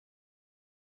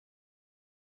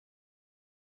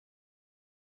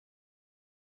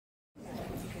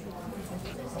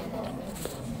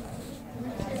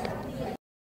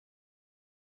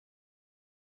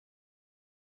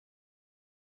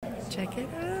Check it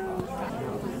out.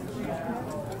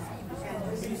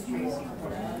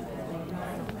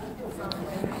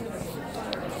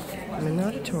 I'm in the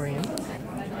auditorium.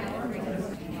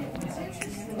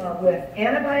 With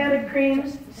antibiotic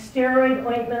creams, steroid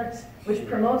ointments, which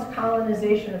promotes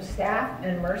colonization of staph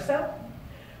and MRSA.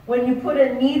 When you put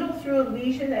a needle through a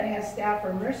lesion that has staph or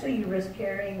MRSA, you risk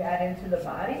carrying that into the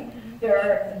body.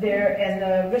 And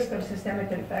the risk of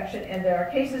systemic infection, and there are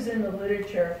cases in the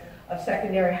literature of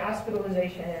secondary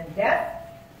hospitalization and death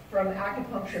from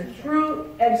acupuncture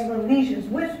through eczema lesions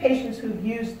with patients who've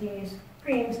used these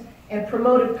creams and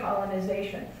promoted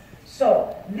colonization.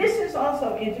 So this is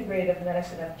also integrative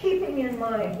medicine of keeping in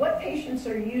mind what patients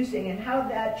are using and how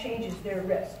that changes their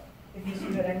risk, if you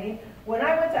see what I mean. When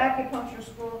I went to acupuncture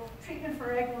school, treatment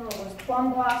for eczema was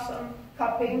plum blossom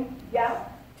cupping, yeah,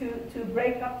 to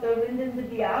break up the linden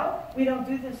medial. We don't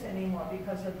do this anymore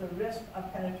because of the risk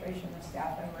of penetration of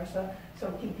staph and MRSA,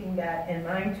 so keeping that in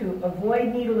mind to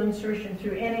avoid needle insertion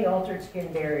through any altered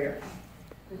skin barrier.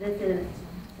 This is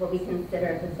what we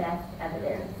consider the best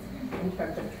evidence in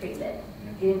terms of treatment.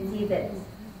 You can see that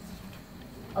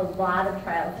a lot of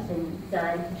trials have been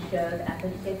done to show the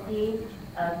efficacy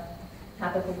of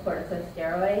topical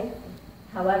corticosteroids.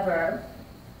 However,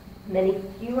 many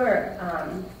fewer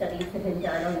studies have been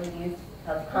done on the use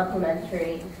of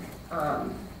complementary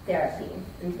therapy.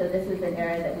 And so this is an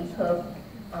area that we hope,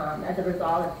 as a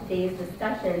result of today's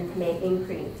discussions, may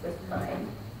increase with time.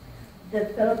 The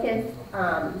focus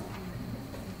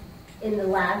in the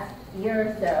last year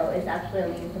or so is actually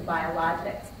on the use of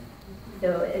biologics.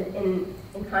 So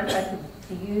in contrast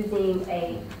to using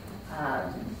a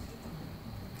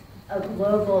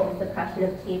global suppression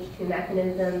of Th2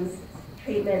 mechanisms,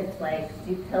 treatments like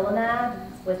dupilumab,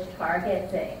 which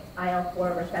targets the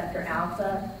IL-4 receptor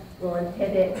alpha, will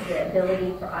inhibit the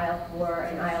ability for IL-4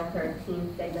 and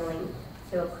IL-13 signaling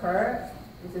to occur.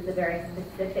 This is a very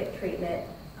specific treatment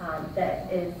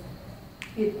that is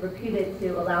reputed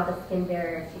to allow the skin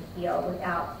barrier to heal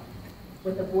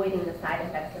with avoiding the side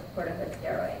effects of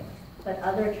corticosteroids. But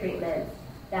other treatments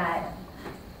that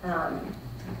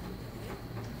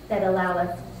allow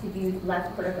us to use less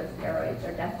corticosteroids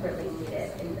are desperately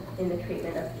needed in the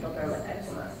treatment of children with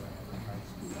eczema.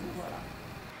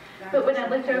 But when I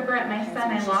looked over at my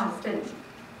son, I lost it.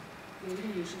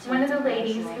 One of the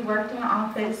ladies who worked in the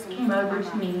office came over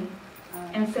to me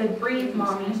and said, "Breathe,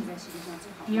 Mommy.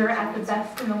 You're at the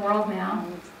best in the world now."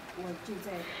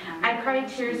 I cried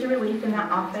tears of relief in that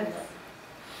office.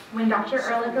 When Dr.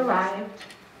 Ehrlich arrived,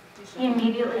 he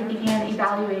immediately began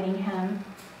evaluating him.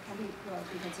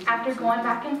 After going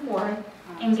back and forth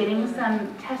and getting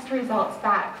some test results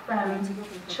back from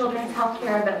Children's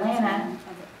Healthcare of Atlanta,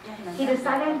 he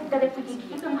decided that if we could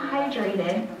keep him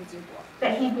hydrated,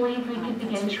 that he believed we could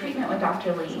begin treatment with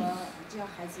Dr. Li.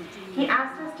 He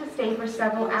asked us to stay for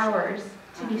several hours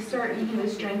to be certain he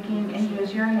was drinking and he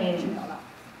was urinating.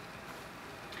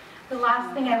 The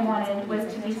last thing I wanted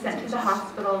was to be sent to the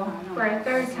hospital for a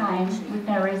third time with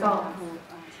no results.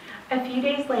 A few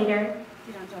days later,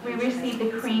 we received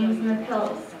the creams and the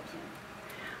pills.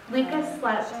 Lucas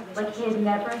slept like he had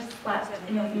never slept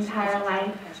in his entire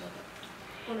life.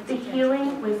 The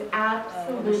healing was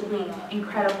absolutely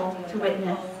incredible to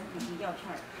witness.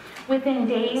 Within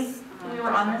days, we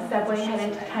were on the subway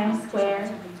headed to Times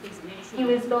Square. He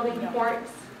was building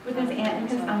forts with his aunt and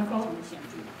his uncle.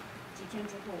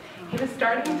 He was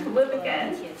starting to live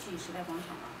again.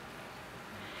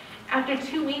 After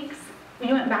 2 weeks,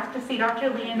 we went back to see Dr.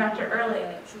 Li and Dr.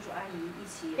 Ehrlich.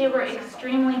 They were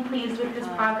extremely pleased with his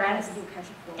progress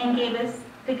and gave us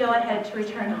the go-ahead to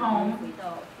return home.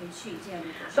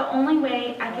 The only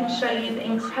way I can show you the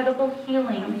incredible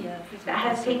healing that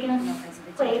has taken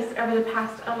place over the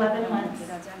past 11 months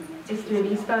is through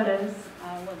these photos.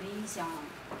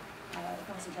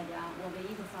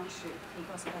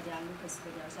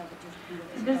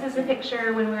 This is a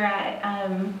picture when we were at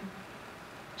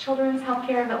Children's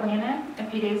Healthcare of Atlanta a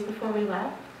few days before we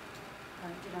left.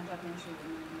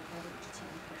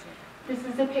 This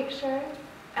is a picture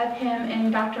of him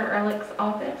in Dr. Ehrlich's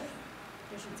office.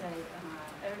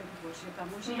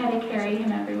 We had to carry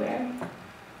him everywhere.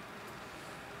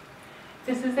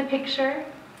 This is a picture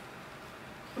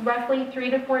roughly 3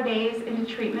 to 4 days into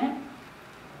treatment.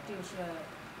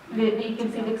 You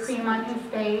can see the cream on his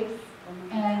face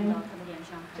and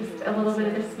just a little bit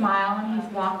of a smile, and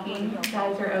he's walking, his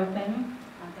eyes are open.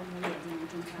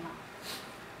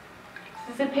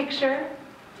 This is a picture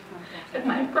of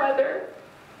my brother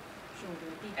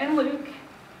and Luke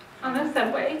on the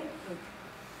subway.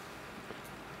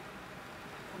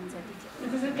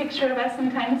 This is a picture of us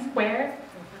in Times Square.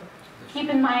 Keep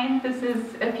in mind, this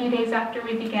is a few days after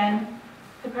we began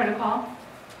the protocol.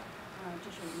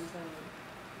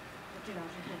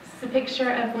 This is a picture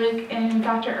of Luke and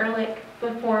Dr. Ehrlich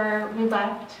before we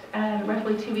left,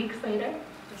 roughly 2 weeks later.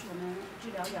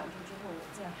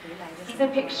 This is a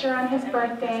picture on his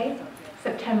birthday,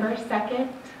 September 2nd.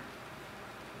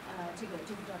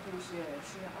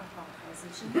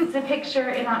 This is a picture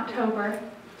in October.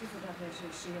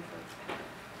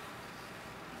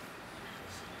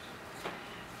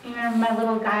 You remember my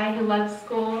little guy who loves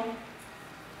school?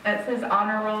 That's his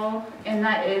honor roll, and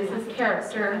that is his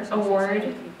character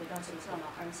award.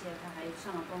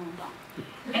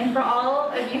 And for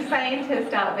all of you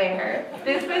scientists out there,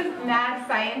 this was Mad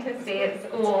Scientist Day at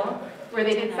school, where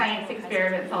they did science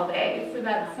experiments all day. So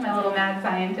that's my little mad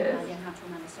scientist.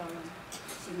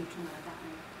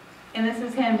 And this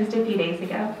is him just a few days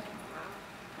ago.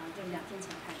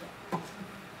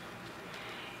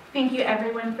 Thank you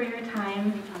everyone for your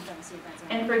time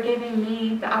and for giving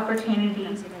me the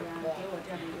opportunity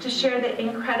to share the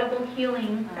incredible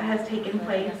healing that has taken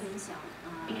place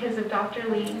because of Dr.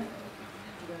 Li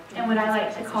and what I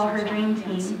like to call her dream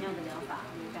team.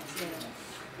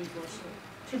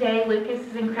 Today, Lucas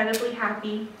is incredibly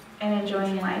happy and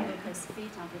enjoying life.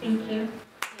 Thank you.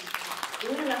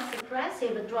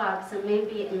 Immunosuppressive drugs may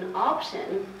be an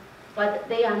option, but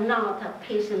they are not a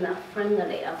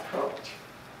patient-friendly approach.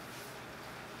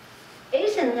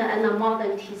 Asian and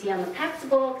modern TCM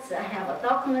textbooks have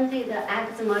documented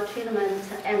eczema treatment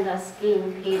and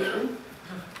skin healing.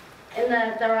 And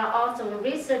there are also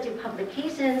research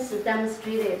publications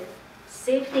demonstrated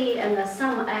safety and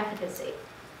some efficacy.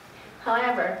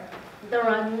 However, there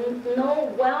are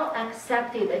no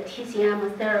well-accepted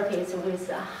TCM therapies with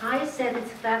high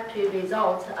satisfactory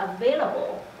results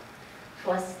available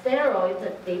for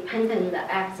steroid-dependent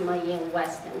eczema in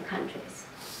Western countries.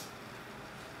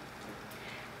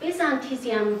 Based on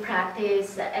TCM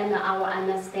practice and our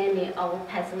understanding of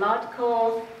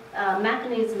pathological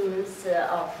mechanisms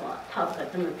of topical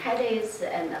dermatitis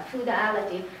and food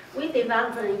allergy, we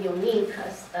developed a unique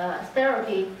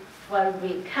therapy for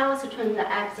recalcitrant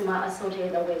eczema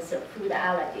associated with food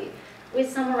allergy. We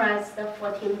summarized the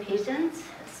 14 patients'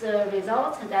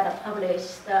 results that are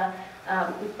published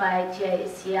by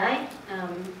JCI.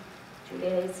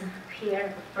 Julia is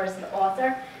here, first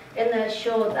author, and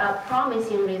showed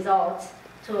promising results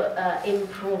to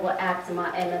improve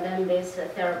eczema, and then this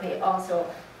therapy also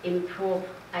improve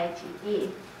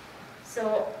IgE.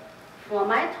 So for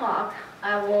my talk,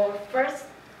 I will first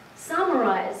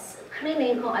summarize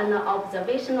clinical and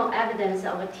observational evidence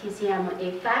of TCM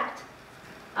effect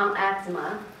on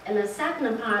eczema. And the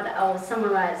second part, I will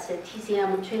summarize the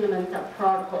TCM treatment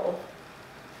protocol.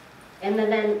 And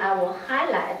then I will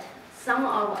highlight some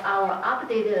of our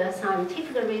updated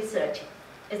scientific research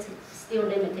is still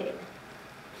limited,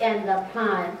 and the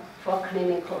plan for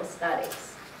clinical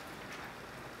studies.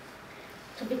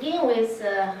 To begin with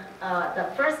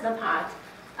the first part,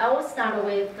 I will start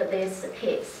with this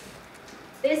case.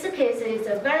 This case is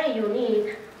very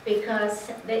unique because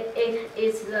it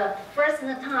is the first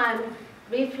time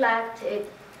reflected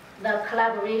the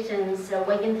collaborations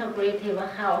with integrative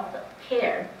health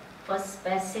care for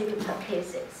specific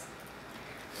cases.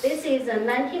 This is a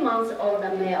 90-month-old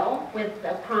male with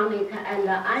chronic and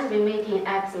unremitting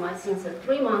eczema since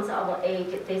 3 months of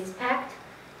age, despite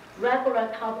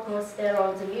regular topical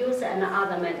steroids use and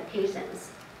other medications.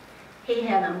 He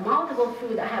had multiple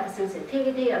food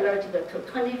hypersensitivity, allergic to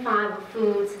 25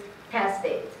 foods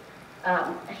tested.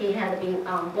 He had been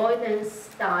on avoidance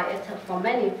diet for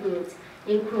many foods,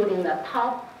 including the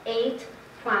top 8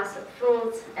 plus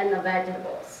fruits and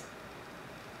vegetables.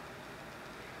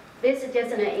 This is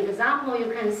just an example.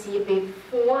 You can see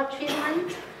before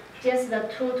treatment, just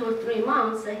 2 to 3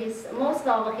 months, most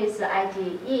of his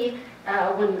IgE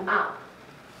went up,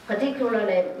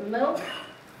 particularly milk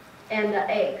and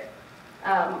egg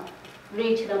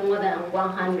reached more than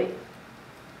 100.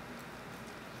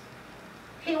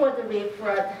 He was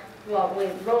referred, well, we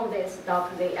wrote this,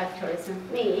 Dr. Li actually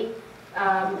sent me,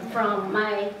 from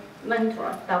my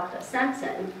mentor, Dr.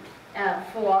 Sampson,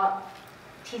 for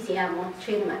TCM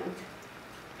treatment.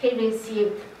 He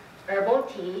received herbal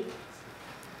tea,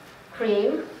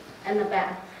 cream, and a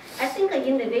bath. I think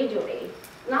individually,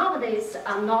 none of these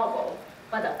are novel,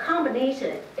 but a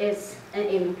combination is an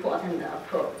important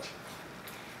approach.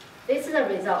 This is the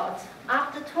result.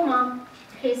 After 2 months,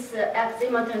 his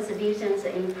eczematous lesions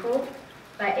improved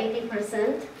by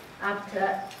 80%.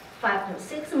 After 5 to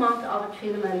 6 months of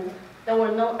treatment, there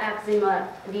were no eczema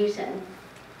lesions.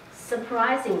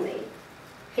 Surprisingly,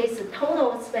 his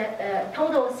total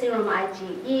serum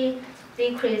IgE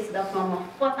decreased from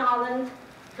 4,000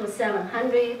 to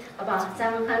 700, about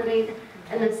 700,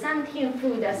 and the 17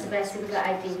 food-specific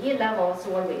IgE levels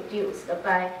were reduced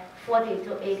by 40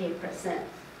 to 80%.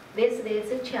 This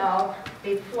is a child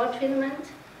before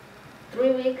treatment,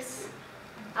 3 weeks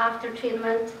after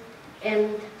treatment,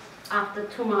 and after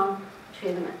 2-month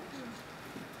treatment.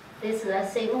 This is the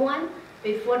same one.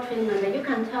 Before treatment, you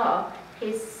can tell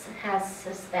he has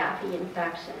staph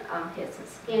infection on his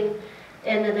skin.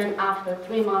 And then after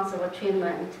 3 months of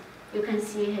treatment, you can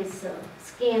see his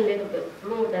skin a little bit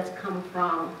blue that's come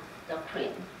from the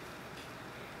cream.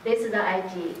 This is the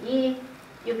IgE.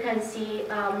 You can see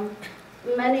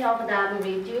many of them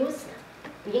reduced,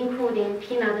 including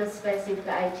peanut-specific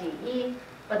IgE,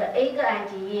 but the egg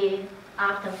IgE,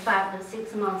 after 5 to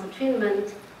 6 months of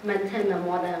treatment, maintained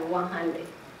more than 100.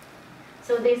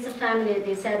 So this family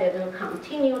decided to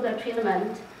continue the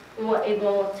treatment. We were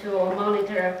able to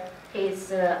monitor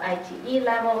his IgE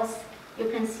levels. You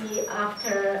can see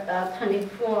after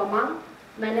 24 months,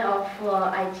 many of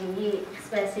IgE,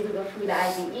 specific food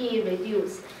IgE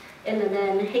reduced. And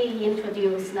then he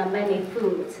introduced many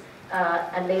foods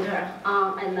later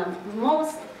on. And the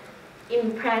most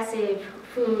impressive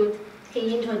food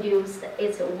he introduced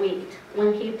is wheat.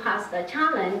 When he passed the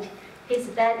challenge, his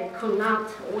daddy could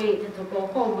not wait to go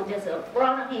home, just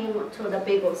brought him to the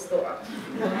bagel store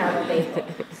to have a bagel.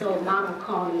 So mom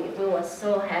called me. We were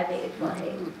so happy for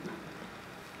him.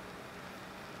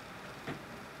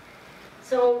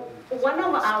 So one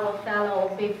of our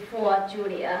fellows before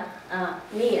Julia,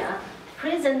 Mia,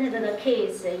 presented the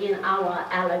case in our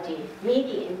allergy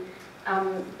meeting.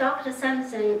 Dr.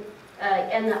 Sampson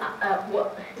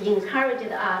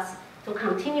encouraged us to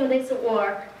continue this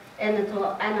work and to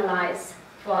analyze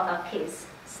for a case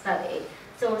study.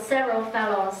 So several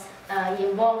fellows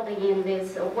involved in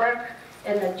this work,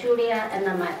 and Julia and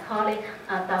my colleague,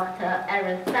 Dr.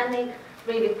 Aaron Stanek,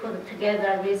 really put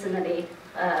together recently.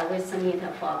 We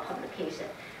submitted for publication.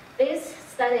 This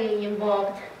study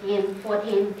involved in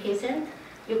 14 patients.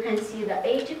 You can see the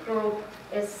age group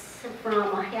is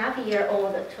from a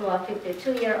half-year-old to a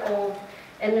 52-year-old.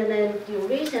 And then the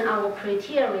duration, our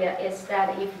criteria is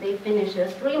that if they finish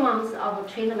 3 months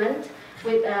of treatment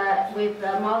with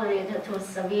moderate to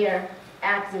severe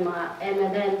eczema, and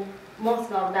then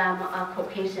most of them are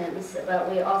Caucasians, but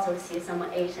we also see some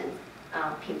Asian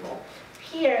people.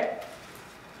 Here,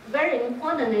 very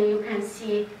importantly, you can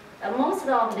see most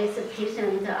of these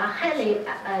patients are highly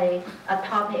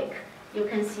atopic. You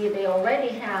can see they already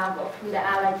have food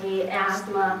allergy,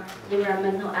 asthma,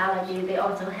 environmental allergy. They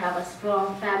also have a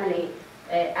strong family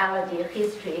allergy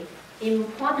history.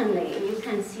 Importantly, you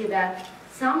can see that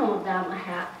some of them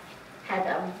have had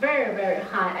a very, very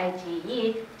high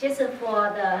IgE. Just for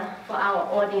our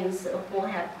audience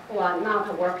who are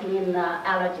not working in the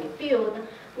allergy field,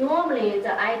 normally the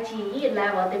IgE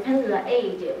level, depending on the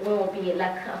age, will be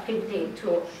like 50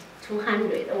 to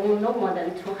 200, or no more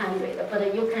than 200.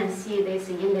 But you can see this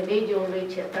individual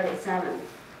reach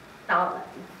 37,000.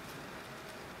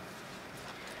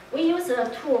 We use a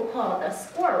tool called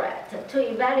ScoreRat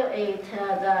to evaluate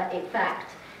the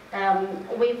effect.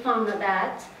 We found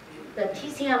that the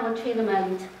TCM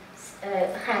treatment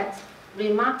had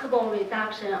remarkable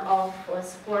reduction of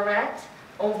ScoreRat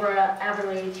over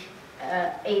average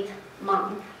 8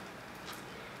 months.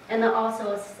 And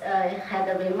also had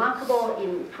a remarkable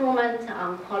improvement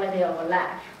on quality of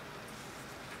life.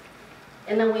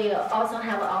 And then we also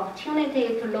have an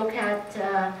opportunity to look at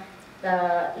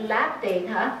the lab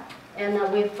data, and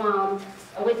we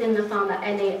didn't find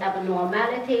any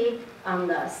abnormality on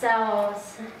the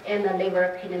cells and the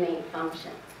liver kidney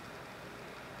function.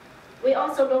 We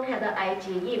also look at the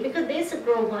IgE, because this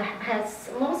group has,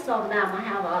 most of them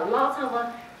have a lot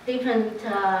of different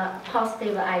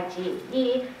positive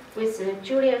IgE. With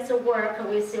Julia's work,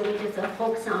 we just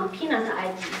focus on peanut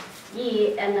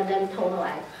IgE and then total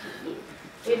IgE.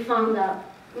 We found a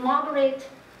moderate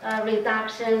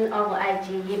reduction of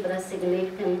IgE, but a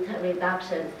significant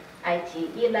reduction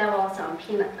IgE levels on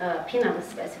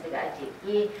peanut-specific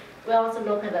IgE. We also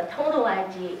look at the total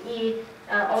IgE,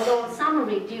 although some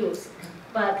reduced,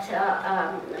 but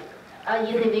an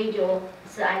individual's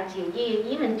IgE,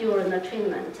 even during the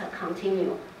treatment,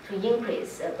 continue to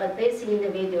increase, but this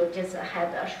individual just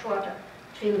had a shorter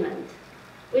treatment.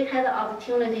 We had the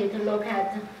opportunity to look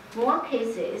at more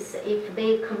cases if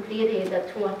they completed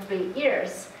 2 or 3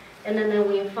 years, and then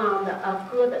we found a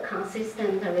good,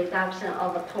 consistent reduction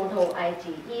of total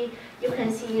IgE. You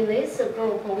can see in this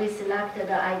group, we selected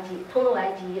the total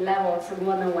IgE levels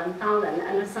more than 1,000,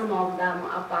 and some of them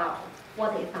about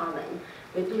 40,000.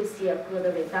 we do see a good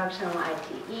reduction of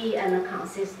IgE and a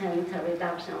consistent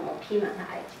reduction of peanut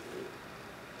IgE.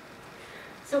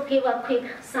 So give a quick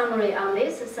summary on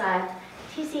this side.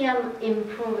 TCM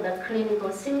improved the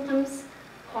clinical symptoms,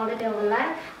 quality of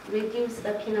life, reduced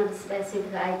the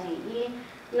peanut-specific IgE,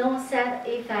 no side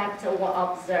effects were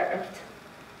observed.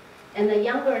 And the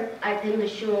younger, I can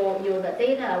show you the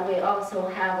data. We also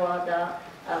have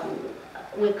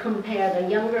we compare the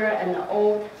younger and the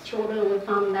old children. We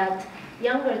found that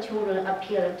younger children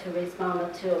appear to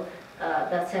respond to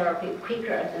the therapy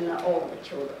quicker than the older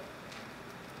children.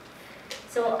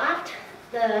 So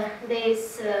after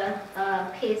this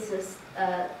case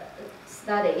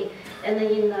study, and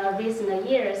in recent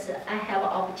years, I have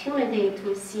opportunity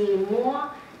to see more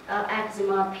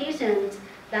eczema patients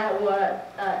that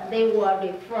they were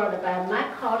referred by my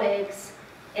colleagues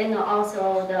and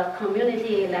also the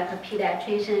community, like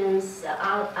pediatricians,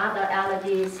 other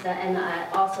allergists, and I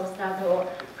also started to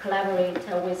collaborate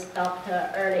with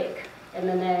Dr. Ehrlich, and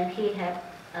then he had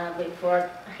referred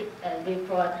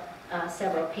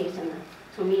several patients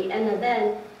to me, and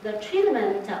then the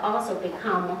treatment also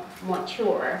become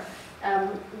mature.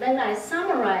 Then I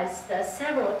summarized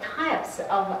several types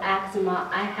of eczema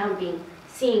I have been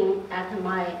seeing at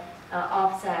my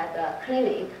offset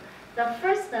clinic. The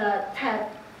first type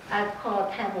I call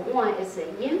type 1 is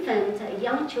infant,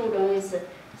 young children with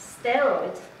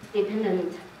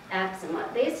steroid-dependent eczema.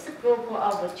 This group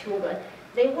of children,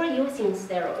 they were using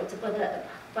steroids,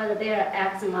 but their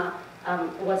eczema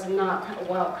was not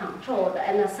well controlled,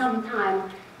 and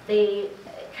sometimes they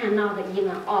cannot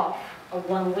even off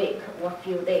 1 week or a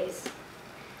few days.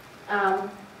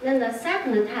 Then the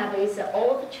second type is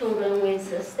old children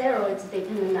with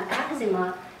steroids-dependent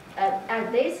eczema.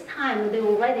 At this time, they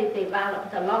already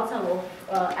developed lots of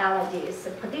allergies,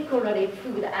 particularly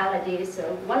food allergies.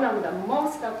 One of the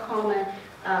most common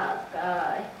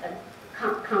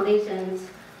conditions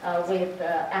with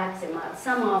eczema.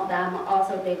 Some of them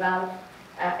also develop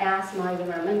asthma,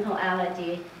 environmental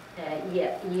allergy,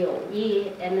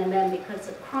 EOE, and then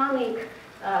because chronic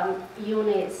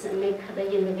units make the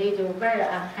individual very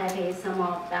unhappy, some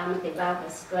of them develop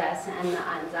stress and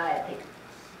anxiety.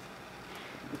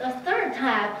 The third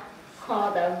type,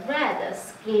 called the red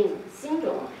skin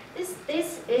syndrome,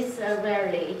 this is a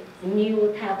very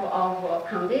new type of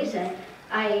condition.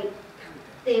 I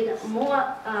did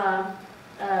more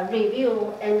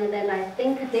review, and then I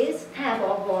think this type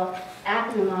of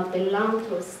eczema belongs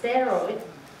to steroid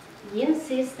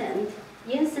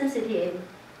insensitive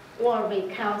or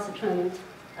recalcitrant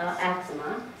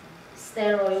eczema,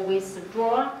 steroid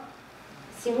withdrawal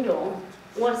syndrome,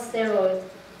 or steroid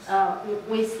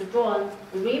withdrawal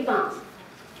rebound.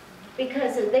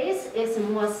 Because this is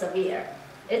more severe,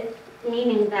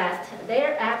 meaning that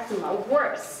their eczema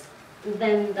worse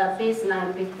than the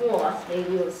baseline before they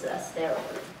use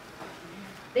steroid.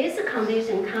 This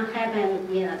condition can happen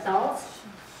in adults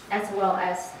as well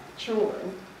as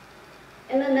children.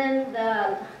 And then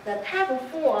the type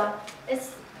 4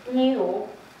 is new,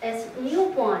 it's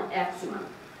newborn eczema.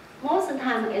 Most of the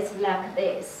time it's like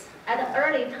this. At the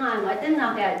early time, I did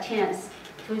not get a chance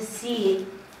to see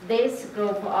this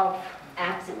group of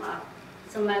eczema.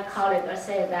 So my colleagues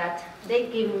say that they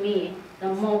give me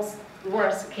the most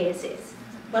worst cases.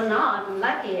 But now I'm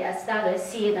lucky, I started to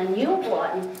see the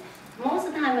newborn. Most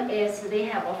of the time is they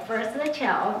have a first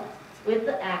child with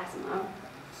the eczema.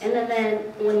 And then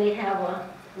when they have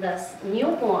the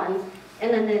newborn,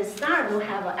 and then they start to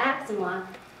have eczema,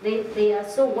 they are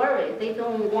so worried. They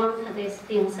don't want these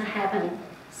things to happen,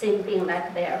 same thing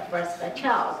like their first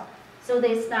child. So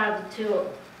they start to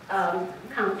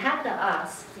contact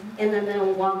us and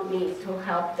then want me to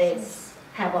help this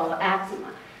type of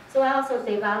eczema. So I also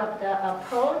developed the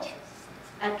approach.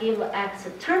 I give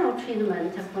external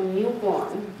treatment for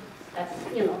newborn,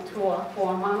 2 or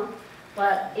 4 months.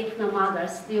 But if the mother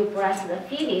still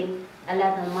breastfeeding, I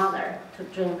let the mother to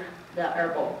drink the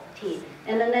herbal tea.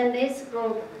 And then this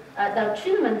group, the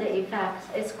treatment effect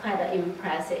is quite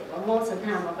impressive. Most of the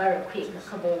time, very quick, a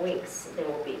couple of weeks, they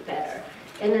will be better.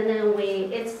 And then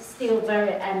it's still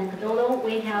very anecdotal.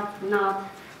 We have not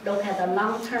looked at the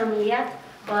long term yet,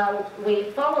 but we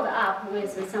followed up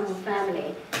with some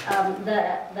family.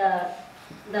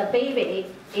 The baby,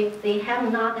 if they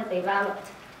have not developed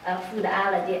a food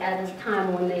allergy at the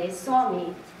time when they saw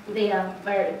me, they are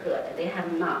very good. They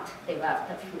have not developed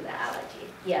a food allergy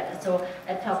yet. So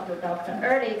I talked to Dr.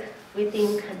 Ehrlich. We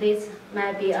think this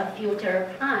might be a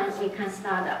future plan. We can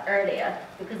start earlier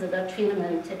because the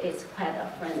treatment is quite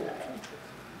friendly.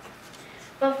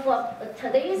 But for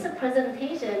today's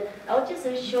presentation, I'll just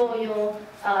show you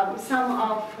some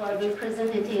of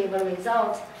representative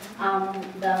results on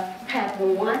the type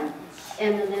 1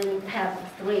 and then type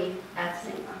 3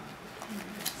 eczema.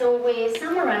 So we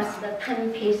summarized the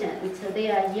 10 patients.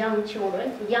 They are young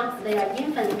children, they are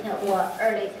infant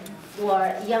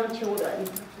or young children.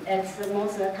 It's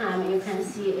most of the time you can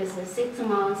see it's 6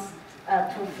 months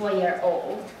to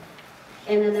 4-year-old.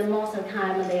 And then most of the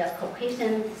time they are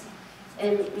Caucasians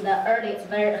and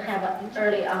have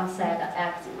early onset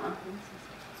eczema.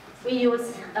 We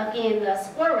use again the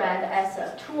score rate as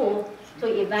a tool to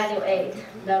evaluate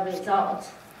the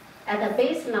results. At the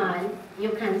baseline,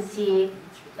 you can see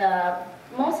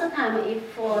most of the time, if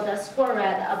for the score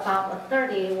rate above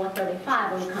 30 or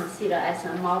 35, we consider as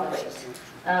a moderate,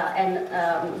 and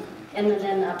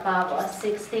then above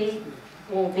 60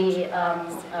 will be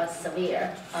a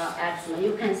severe eczema.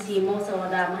 You can see most of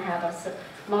them have a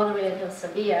moderate to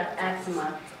severe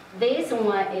eczema. This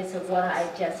one is what I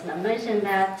just mentioned,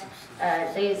 that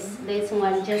this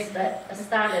one just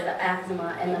started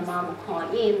eczema and the mom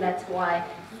called in. That's why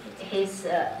his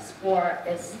score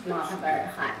is not very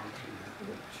high.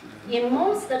 In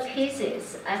most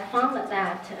cases, I found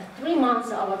that 3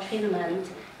 months of treatment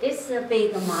is a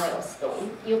big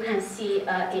milestone. You can see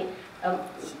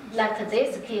like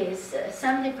this case,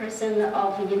 70%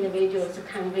 of individuals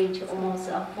can reach almost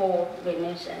a full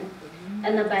remission.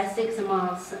 And by 6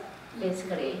 months,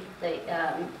 basically,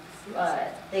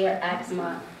 their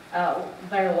eczema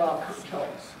very well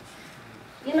controlled.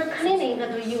 In the clinic,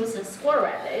 to use a score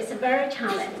rate is very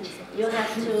challenging. You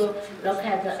have to look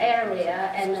at the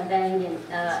area and then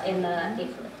in the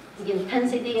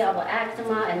intensity of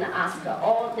eczema and ask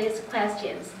all these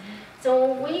questions.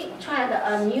 So we tried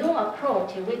a new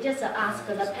approach. We just asked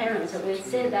the parents. We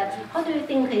said that, how do you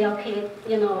think your kid,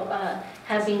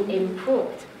 have been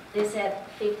improved? They said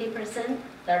 50%,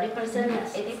 30%,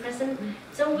 80%.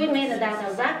 So we made that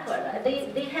a record.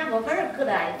 They have a very good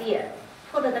idea.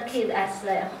 Put the kid as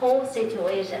the whole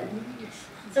situation.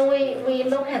 So we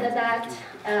look at that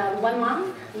 1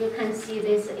 month. You can see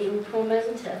this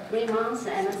improvement, 3 months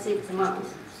and 6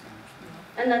 months.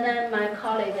 And then my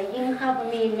colleague in helped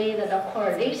me made the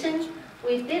correlation.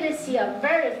 We did see a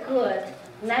very good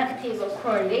negative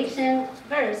correlation,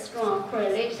 very strong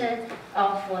correlation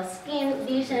of skin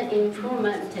lesion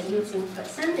improvement using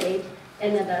percentage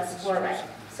and the score rate.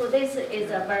 So this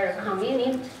is a very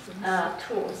convenient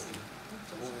tool.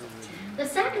 The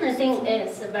second thing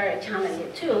is very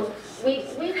challenging too.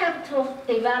 We have to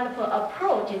develop an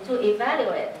approach to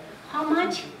evaluate how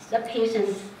much the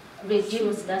patient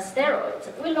reduce the steroids.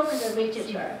 We look at the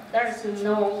literature. There's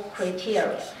no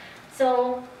criteria.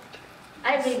 So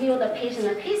I review the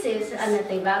patient cases and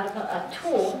develop a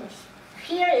tool.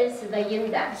 Here is the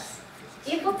index.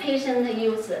 If a patient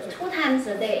uses 2 times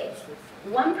a day,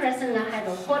 1%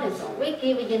 hydrocortisone, we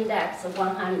give index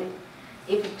 100.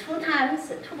 If 2 times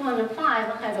 2.5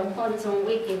 hydrocortisone,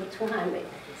 we give 200.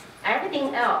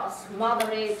 Everything else,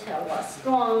 moderate or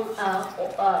strong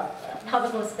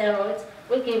topical steroids,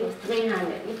 we give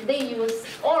 300. If they use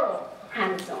oral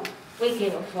prednisone, we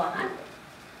give 400.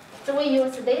 So we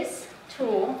use this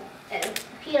tool, and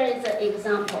here is an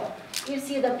example. You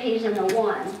see the patient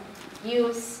 1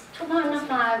 use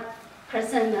 2.5%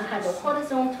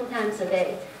 hydrocortisone 2 times a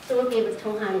day, so we give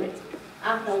 200.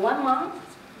 After 1 month,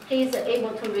 he is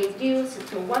able to reduce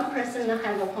to 1%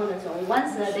 hydrocortisone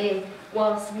once a day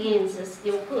while skin is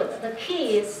still good. The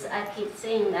key is, I keep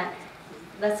saying that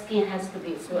the skin has to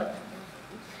be good.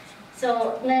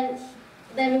 So then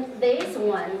this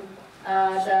one,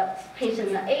 the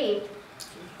patient 8,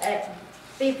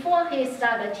 before he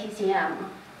started TCM,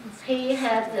 he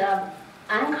had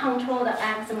uncontrolled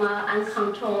eczema,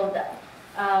 uncontrolled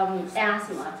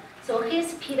asthma. So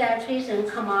his pediatrician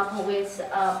come up with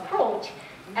an approach.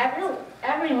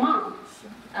 Every month,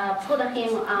 put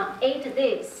him on 8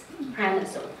 days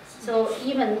prednisone. So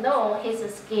even though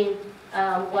his skin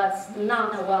was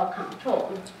not well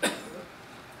controlled.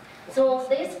 So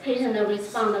this patient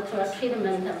responded to a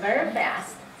treatment very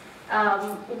fast.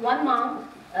 1 month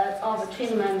of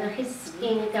treatment, his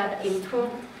skin got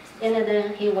improved, and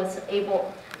then he was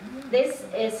able. This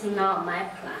is not my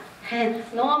plan.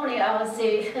 Normally I would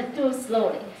say do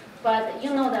slowly. But you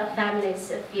know the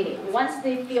family's feeling. Once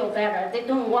they feel better, they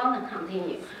don't want to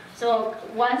continue. So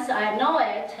once I know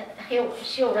it,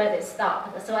 she already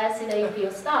stopped. So I said, if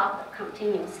you stop,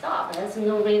 continue, stop. There's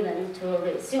no reason to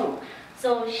resume.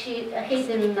 So he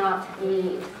did not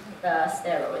need the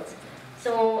steroids.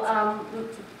 So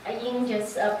Ying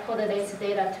just put this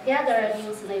data together,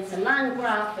 use this line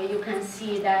graph. You can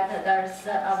see that there's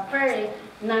a very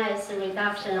nice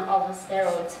reduction of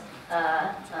steroid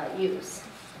use.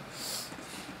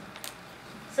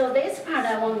 So this part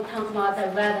I want to talk about the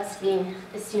red skin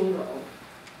syndrome.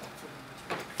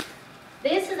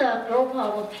 This is a group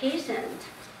of patients.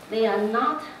 They are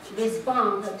not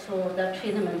respond to the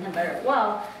treatment very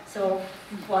well. So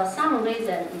for some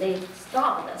reason, they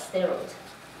stop the steroid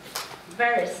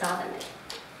very suddenly.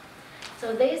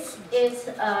 So this is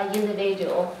an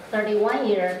individual,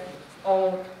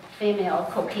 31-year-old female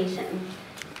Caucasian.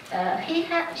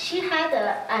 She had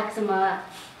eczema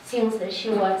since she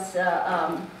was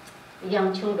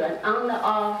young children. On and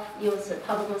off, use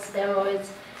topical steroids.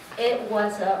 It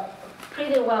was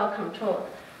pretty well controlled.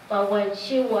 But when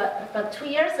but 2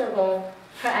 years ago,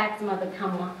 her eczema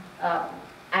become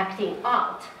acting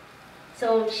out.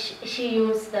 So she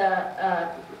used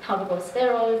topical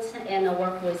steroids and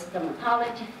worked with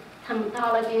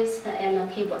dermatologists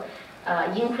and keep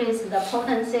increase the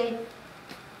potency.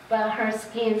 But her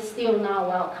skin still not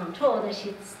well controlled.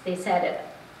 She decided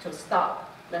to stop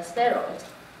the steroids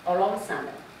all of a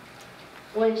sudden.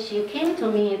 When she came to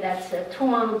me, that's 2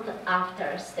 months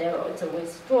after steroids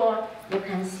withdrawal, you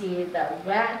can see the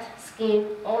red skin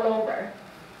all over.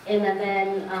 And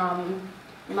then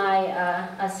my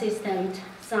assistant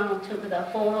son took the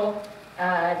photo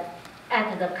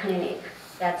at the clinic.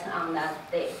 That's on that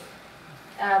day.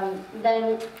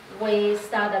 Then we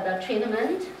started the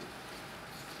treatment.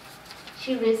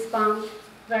 She responded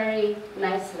very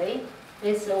nicely.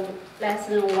 It's less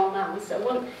than 1 month.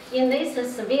 In these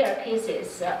severe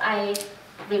cases, I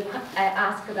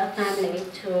asked the family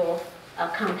to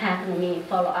contact me,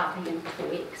 follow up in 2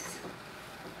 weeks.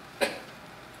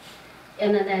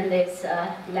 And then this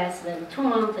less than 2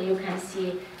 months, you can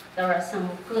see there are some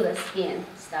good skin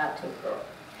start to grow.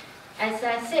 As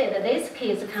I said, this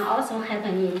case can also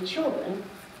happen in children.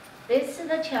 This is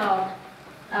the child,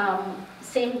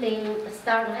 same thing,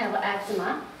 start to have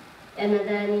eczema. And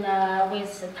then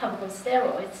with topical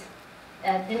steroids,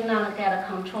 did not get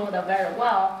controlled very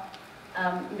well.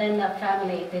 Then the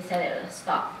family decided to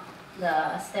stop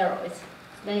the steroids.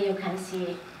 Then you can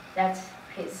see that's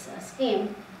his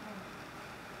skin.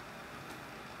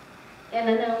 And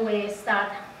then we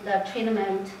start the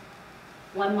treatment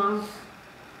 1 month,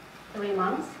 3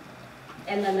 months,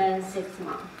 and then 6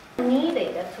 months.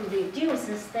 Needed to reduce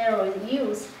the steroid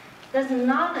use does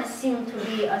not seem to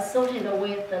be associated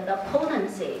with the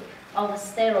potency of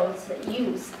steroids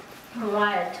use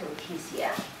prior to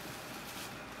TCM.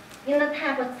 In the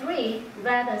type 3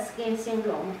 red skin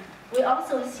syndrome, we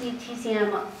also see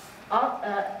TCM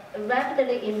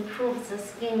rapidly improves the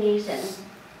skin lesion,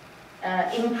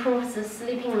 improves the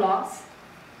sleeping loss,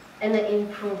 and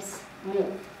improves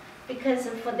mood. Because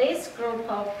for this group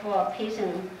of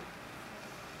patients,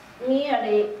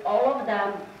 nearly all of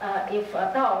them, if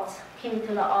adults came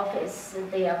to the office,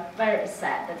 they are very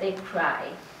sad, they cry.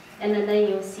 And then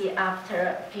you see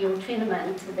after a few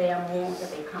treatments, their mood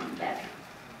become better.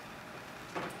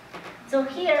 So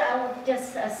here I will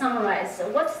just summarize,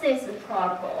 what's this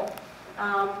protocol?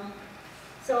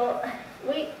 So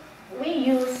we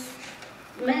use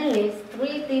mainly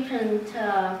 3 different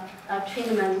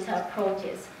treatment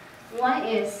approaches. One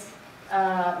is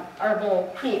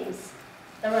herbal creams.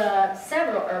 There are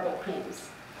several herbal creams.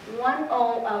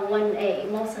 101A,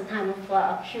 most of the time for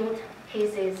acute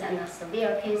cases and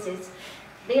severe cases,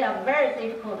 they are very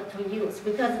difficult to use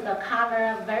because the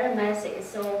color is very messy.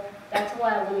 So that's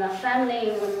why when the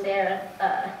family, when their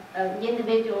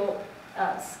individual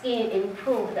skin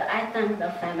improved, I thank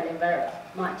the family very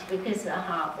much because of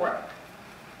hard work.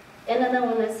 And then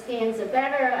when the skin is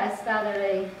better, I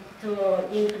started to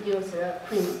introduce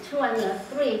cream 2 and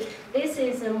 3. This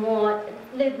is more,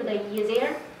 little bit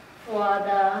easier for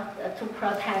to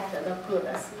protect the good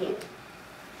skin.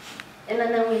 And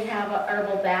then we have a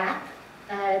herbal bath.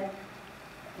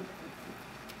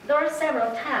 There are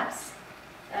several types.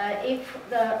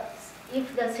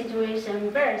 If the situation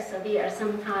is very severe,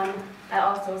 sometimes I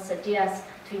also suggest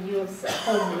to use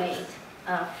homemade,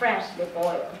 freshly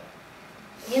boiled.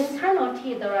 Internal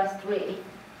tea, there are 3.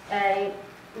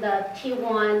 The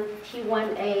T1,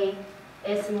 T1A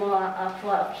is more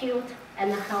for acute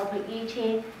and help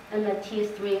itching, and the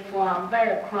T3 for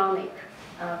very chronic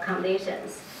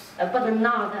conditions, but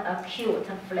not acute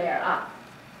flare-up.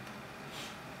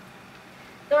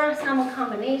 There are some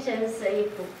combinations.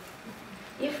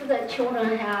 If the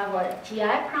children have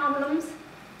GI problems,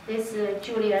 this is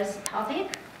Julia's topic.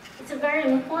 It's very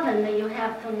important that you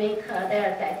have to make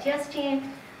their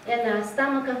digestion and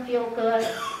stomach feel good.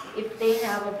 If they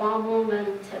have a bowel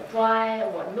movement dry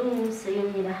or loose,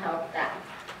 you need to help that.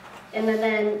 And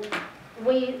then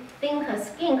we think a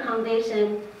skin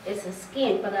condition is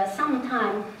skin, but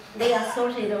sometimes they are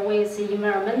associated with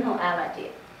environmental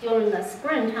allergy. During the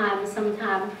springtime,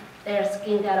 sometimes their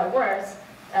skin gets worse.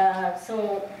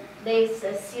 So this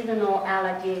seasonal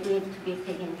allergy needs to be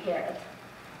taken care of.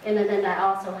 And then I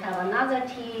also have another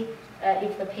T,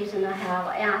 if the patient have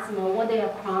asthma, or they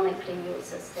are chronically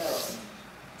use steroids.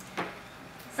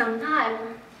 Sometimes,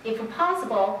 if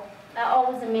possible, I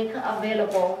always make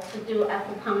available to do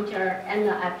acupuncture and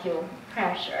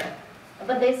acupressure.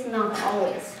 But this is not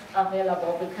always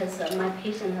available because my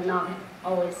patients are not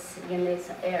always in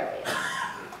this area.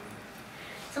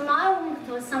 So now I want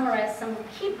to summarize some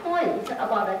key points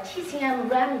about the TCM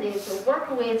remedies to work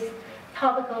with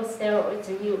topical steroids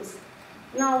use.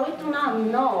 Now we do not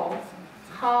know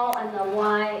how and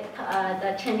why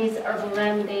the Chinese herbal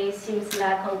remedy seems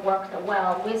like worked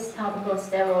well with topical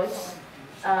steroids,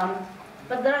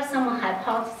 but there are some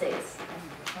hypotheses.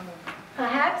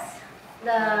 Perhaps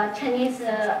the Chinese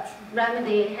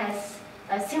remedy has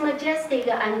a synergistic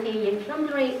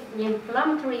anti-inflammatory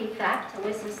effect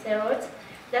with steroids.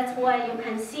 That's why you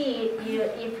can see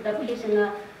if the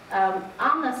patient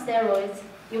on the steroids,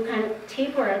 you can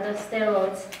taper the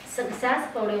steroids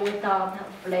successfully without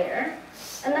flare.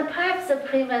 And perhaps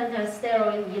prevent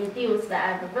steroid-induced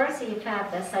adverse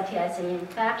effects such as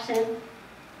infection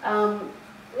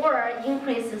or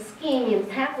increase skin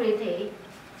integrity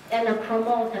and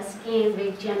promote skin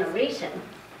regeneration.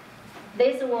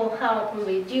 This will help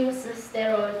reduce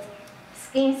steroid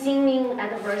skin thinning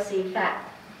adverse effect.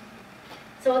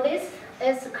 So this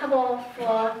is a couple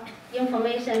of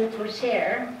information to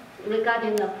share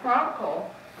regarding the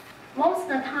protocol. Most of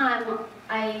the time,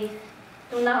 I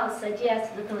do not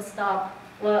suggest to stop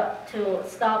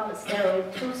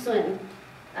steroid too soon.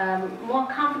 More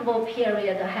comfortable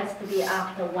period has to be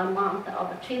after 1 month of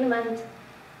treatment.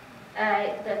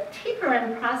 The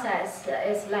tapering process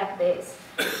is like this.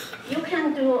 You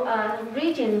can do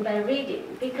region by region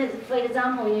because, for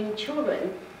example, in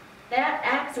children, their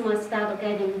eczema starts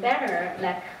getting better,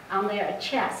 like on their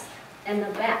chest and the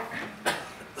back.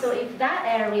 So if that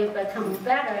area becomes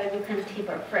better, you can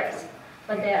taper first.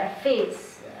 But their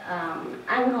face,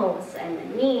 ankles,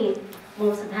 and knee,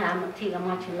 most of the time take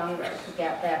much longer to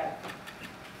get better.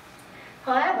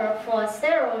 However, for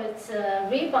steroids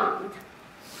rebound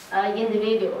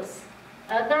individuals,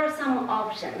 there are some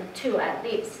options too, at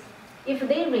least. If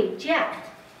they reject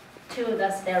to the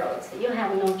steroids, you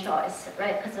have no choice,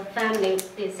 right? Because the family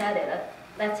decided,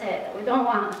 that's it, we don't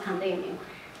want to continue.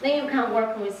 Then you can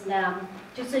work with them,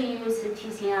 just use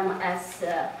TCM as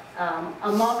a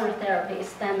monotherapy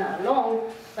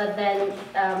standalone, but then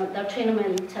the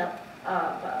treatment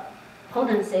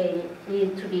potency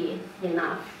needs to be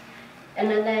enough.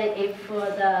 And then if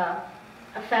the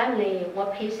family or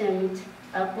patient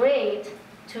agreed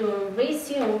to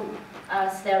resume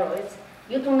steroids,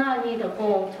 you do not need to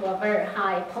go to a very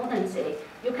high potency.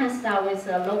 You can start with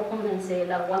a low potency,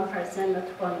 like 1% or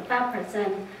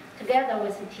 2.5%, together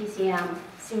with TCM,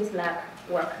 seems like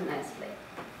work nicely.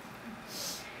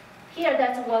 Here,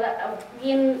 that's what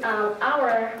in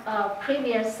our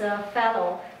previous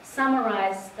fellow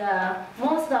summarized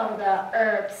most of the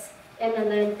herbs and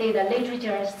then did a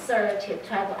literature search to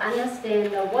try to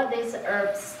understand what these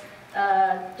herbs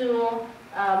do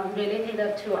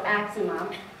related to eczema.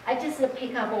 I just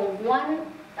pick up one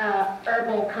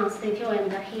herbal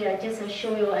constituent here just to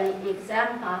show you an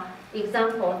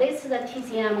example. This is the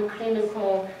TCM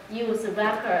clinical use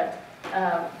record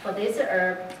for this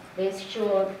herb. This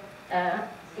should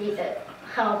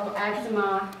help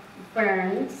eczema,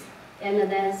 burns,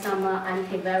 and then some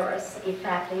antivirus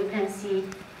effect. You can see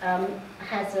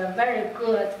has a very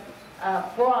good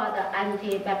broad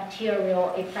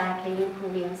antibacterial effect,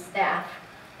 including staph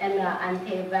and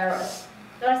antivirus.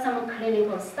 There are some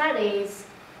clinical studies.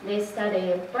 They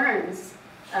study burns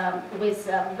with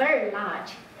a very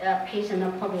large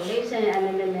patient population,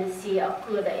 and then they see a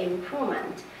good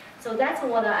improvement. So that's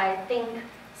what I think.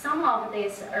 Some of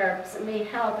these herbs may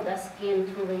help the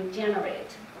skin to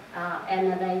regenerate,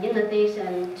 and then in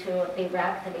addition to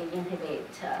directly inhibit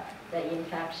the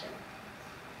infection.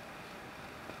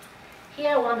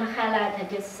 Here I want to highlight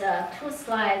just 2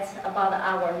 slides about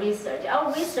our research.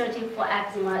 Our research for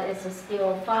eczema is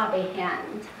still far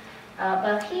behind,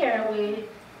 but here we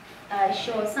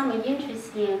show some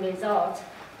interesting results.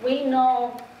 We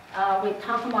know we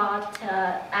talk about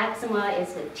eczema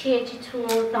is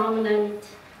Th2 dominant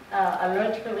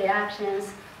allergic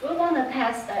reactions. We want to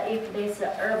test if this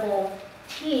herbal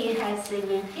tea has an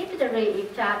inhibitory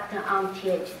effect on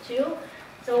Th2.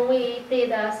 So we did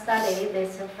a study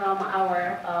this from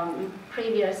our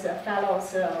previous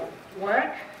fellows'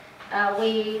 work.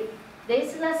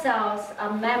 these cells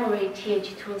are memory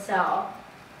Th2 cell.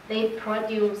 They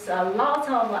produce a lot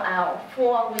of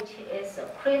IL-4, which is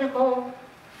critical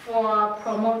for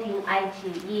promoting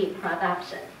IgE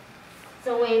production.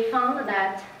 So we found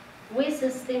that with the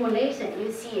stimulation,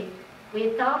 you see,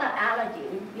 without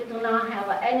allergen, you do not have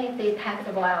any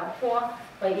detectable IL-4.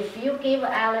 But if you give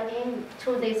allergen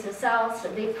to these cells,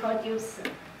 they produce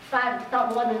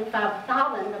more than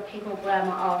 5,000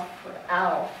 picogram of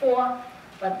IL-4.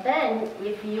 But then,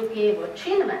 if you give a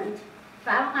treatment,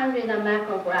 500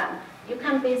 microgram, you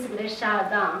can basically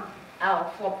shut down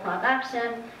IL-4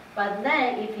 production. But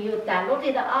then, if you dilute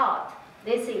it out,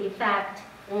 this effect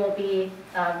will be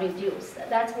reduced.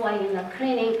 That's why in the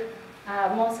clinic,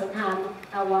 most of the time,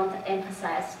 I want to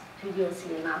emphasize to use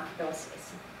enough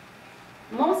doses.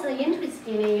 Most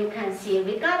interestingly, you can see,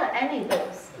 regardless any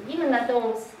dose, even a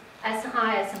dose as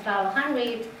high as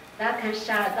 500, that can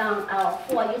shut down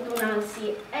IL-4. You do not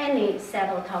see any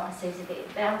cytotoxicity.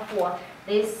 Therefore,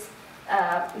 this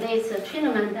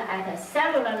treatment at a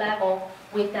cellular level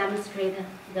will demonstrate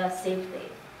the safety.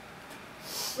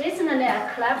 Recently,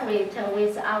 I collaborated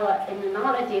with our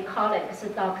immunology colleagues,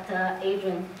 Dr.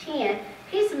 Adrian Tien.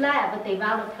 His lab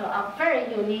developed a very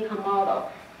unique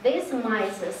model. These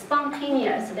mice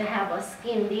spontaneous, they have a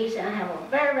skin lesion, have a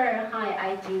very, very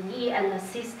high IgE and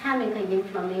systemic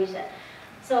inflammation.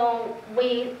 So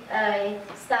we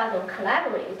start to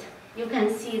collaborate. You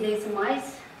can see these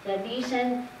mice, the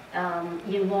lesion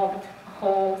involved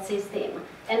whole system.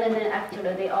 And then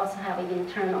actually they also have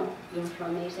internal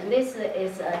inflammation. This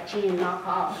is a gene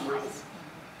knockout mice.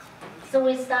 So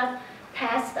we start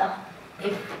test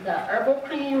if the herbal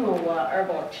cream or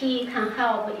herbal tea can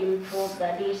help improve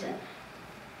the lesion.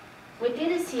 We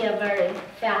did see a very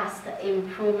fast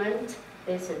improvement.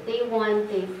 This is day 1,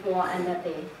 day 4, and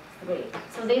day 3.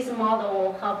 So this model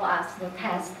will help us to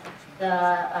test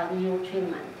the new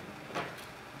treatment.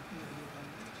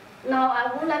 Now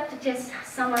I would like to just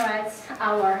summarize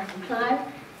our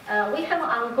plan. We have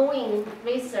ongoing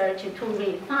research to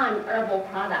refine herbal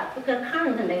product because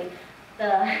currently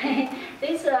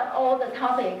these are all the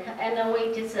topic, and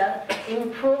we just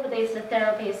improve this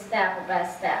therapy step by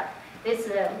step. This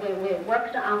we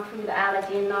worked on food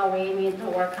allergy. Now we need to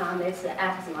work on this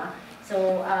eczema.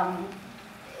 So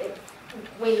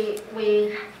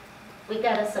we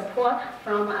got support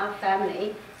from our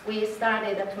family. We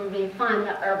started to refine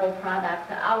the herbal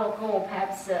product. Our goal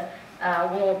perhaps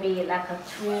will be like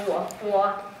 2 or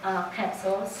 4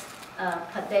 capsules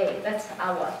per day. That's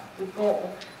our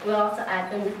goal. We also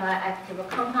identify active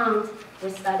compounds. We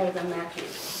study the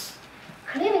mechanism.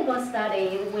 Clinical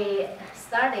study, we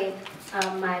started,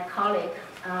 my colleague,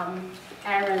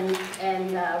 Aaron,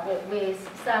 and we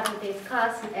start to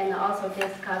discuss and also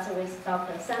discuss with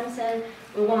Dr. Sampson.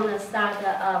 We want to start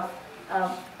a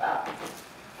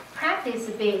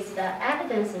practice-based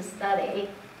evidence study,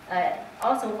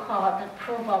 also called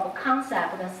proof of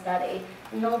concept study,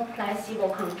 no placebo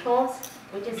controls.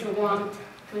 We just want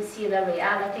to see the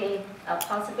reality,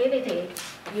 possibility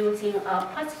using a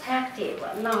perspective,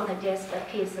 not just a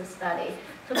case study,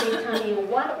 to determine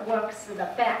what works the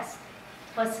best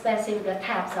for specific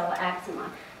types of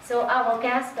eczema. So our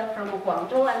guests from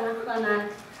Guangzhou and Henan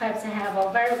perhaps have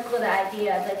a very good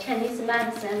idea that Chinese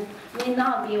medicine may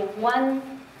not be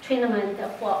one treatment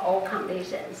for all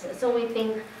conditions. So we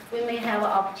think we may have an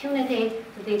opportunity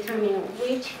to determine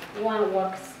which one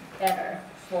works better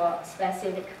for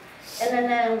specific. And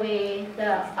then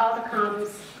the outcomes,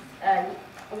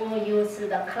 we'll use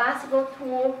the classical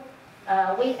tool.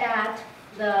 We add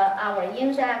our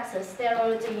index,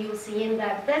 steroid use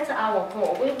index. That's our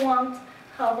goal. We want to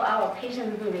help our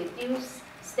patients to reduce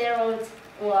steroids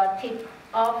or take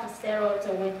off steroids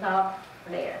without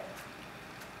flare.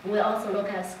 We also look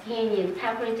at skin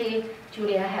integrity.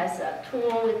 Julia has a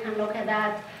tool, we can look at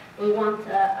that. We want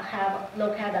to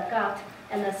look at the gut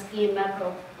and the skin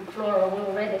microflora. We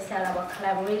already set up a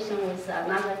collaboration with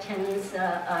another Chinese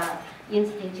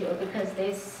institute because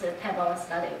this type of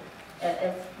study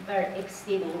is very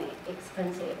exceedingly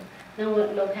expensive. Then we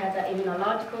look at the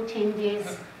immunological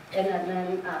changes and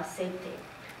then safety.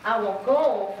 Our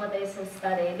goal for this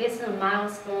study, this is a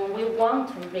milestone we want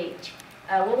to reach.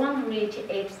 We want to reach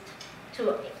 8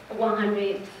 to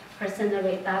 100%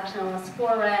 reduction of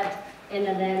spore rate, and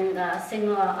then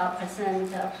single percent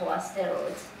for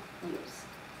steroids use.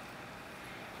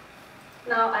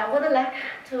 Now I would like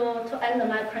to end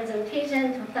my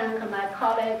presentation to thank my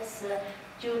colleagues,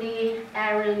 Julie,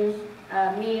 Aaron,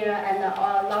 Mia, and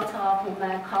lots of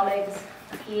my colleagues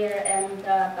here, and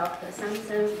Dr.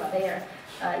 Sampson for their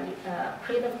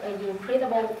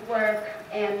incredible work.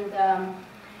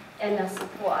 and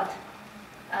support.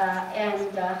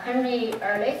 And Henry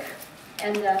Ehrlich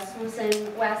and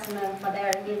Susan Westman for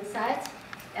their insights,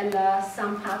 and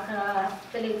Sam Parker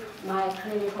Philip, my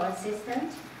clinical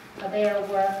assistant, for their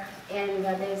work in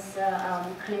this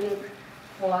clinic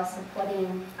for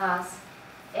supporting us.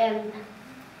 And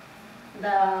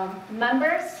the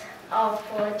members of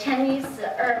Chinese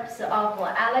herbs of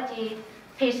allergy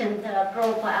patient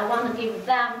group, I want to give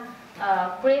them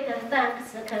great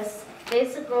thanks, because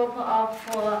this group of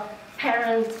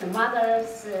parents,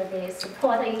 mothers, they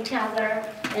support each other,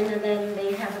 and then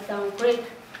they have done great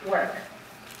work.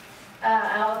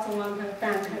 I also want to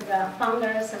thank the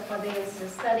founders for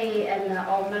this study and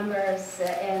all members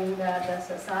and the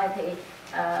society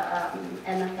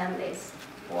and the families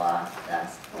for the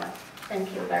support.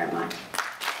 Thank you very much.